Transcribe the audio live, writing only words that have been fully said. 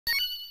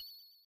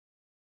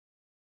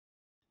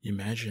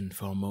Imagine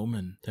for a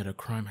moment that a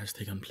crime has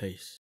taken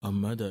place, a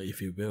murder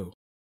if you will.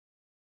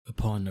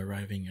 Upon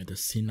arriving at the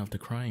scene of the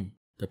crime,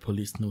 the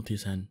police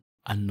notice an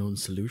unknown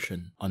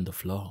solution on the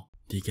floor.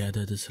 They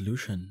gather the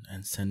solution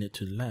and send it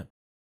to the lab,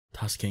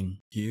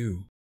 tasking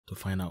you to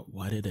find out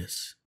what it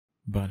is.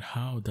 But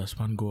how does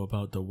one go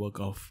about the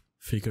work of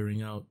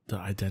figuring out the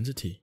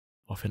identity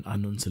of an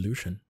unknown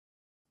solution?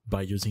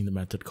 By using the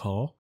method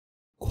called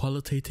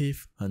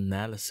Qualitative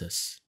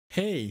Analysis.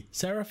 Hey,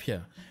 Seraph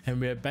here,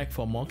 and we're back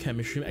for more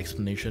chemistry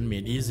explanation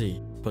made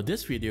easy. For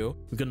this video,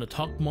 we're going to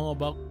talk more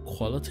about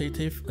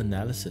qualitative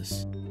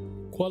analysis.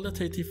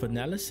 Qualitative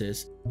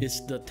analysis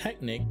is the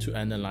technique to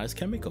analyze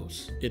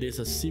chemicals. It is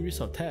a series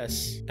of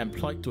tests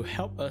employed to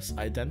help us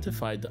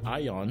identify the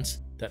ions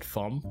that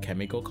form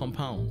chemical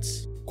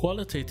compounds.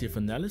 Qualitative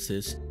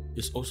analysis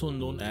is also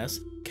known as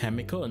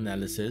chemical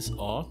analysis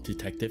or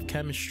detective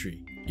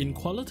chemistry. In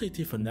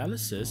qualitative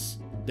analysis,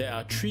 there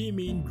are three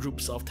main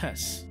groups of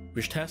tests,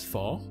 which test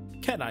for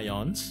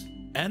cations,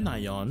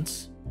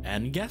 anions,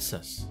 and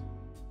gases.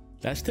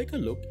 Let's take a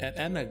look at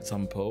an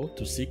example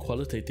to see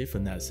qualitative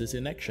analysis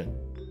in action.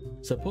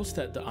 Suppose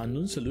that the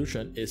unknown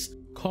solution is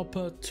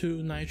copper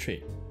 2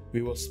 nitrate.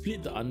 We will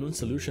split the unknown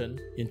solution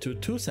into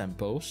two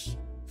samples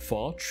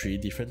for three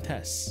different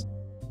tests.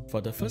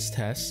 For the first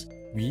test,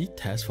 we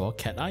test for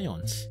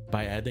cations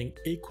by adding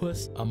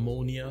aqueous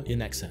ammonia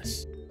in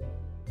excess.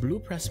 Blue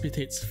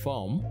precipitates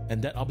form,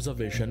 and that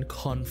observation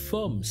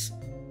confirms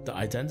the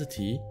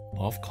identity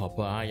of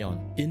copper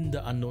ion in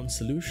the unknown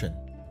solution.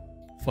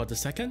 For the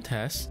second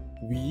test,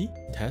 we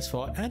test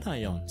for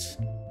anions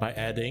by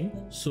adding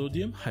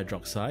sodium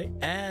hydroxide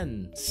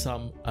and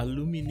some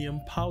aluminium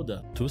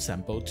powder to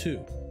sample 2.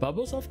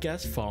 Bubbles of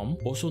gas form,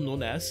 also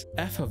known as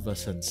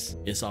effervescence,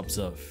 is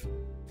observed.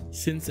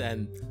 Since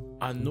an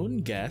unknown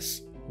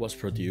gas was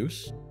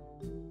produced,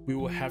 we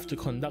will have to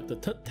conduct the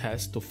third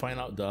test to find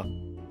out the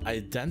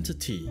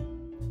identity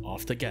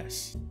of the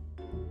gas.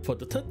 For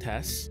the third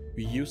test,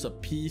 we use a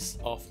piece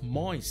of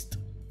moist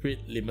red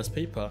litmus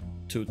paper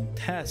to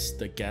test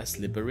the gas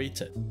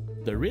liberated.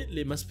 The red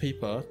litmus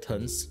paper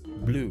turns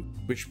blue,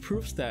 which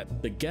proves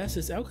that the gas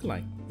is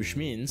alkaline, which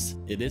means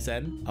it is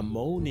an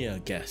ammonia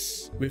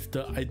gas. With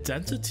the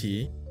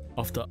identity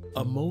of the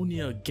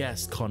ammonia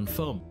gas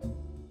confirmed,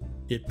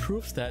 it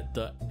proves that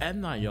the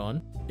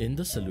anion in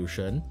the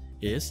solution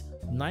is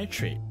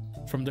nitrate.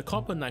 From the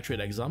copper nitrate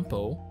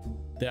example,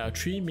 there are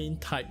three main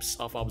types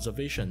of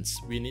observations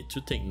we need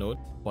to take note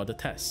for the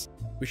test,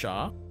 which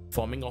are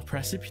forming of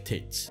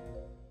precipitates,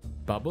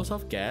 bubbles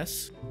of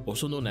gas,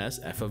 also known as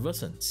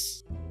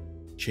effervescence,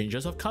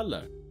 changes of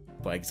color,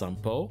 for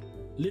example,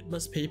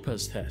 litmus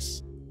papers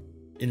test.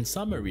 In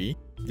summary,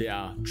 there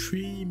are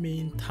three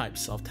main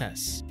types of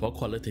tests for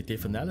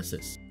qualitative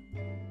analysis: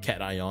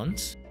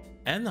 cations,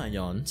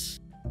 anions,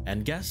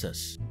 and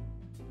gases.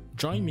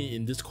 Join me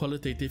in this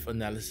qualitative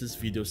analysis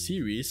video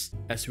series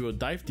as we will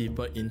dive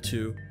deeper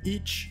into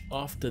each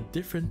of the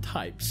different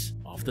types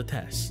of the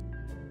test,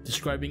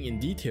 describing in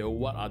detail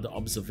what are the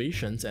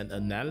observations and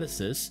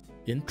analysis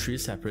in three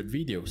separate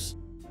videos,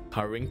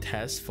 covering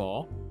tests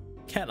for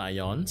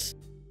cations,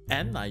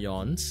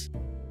 anions,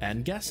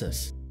 and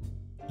gases.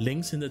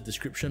 Links in the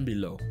description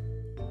below.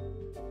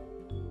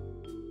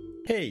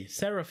 Hey,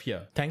 Seraph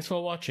here. Thanks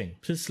for watching.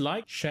 Please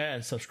like, share,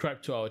 and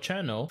subscribe to our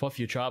channel for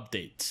future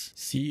updates.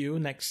 See you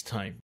next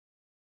time.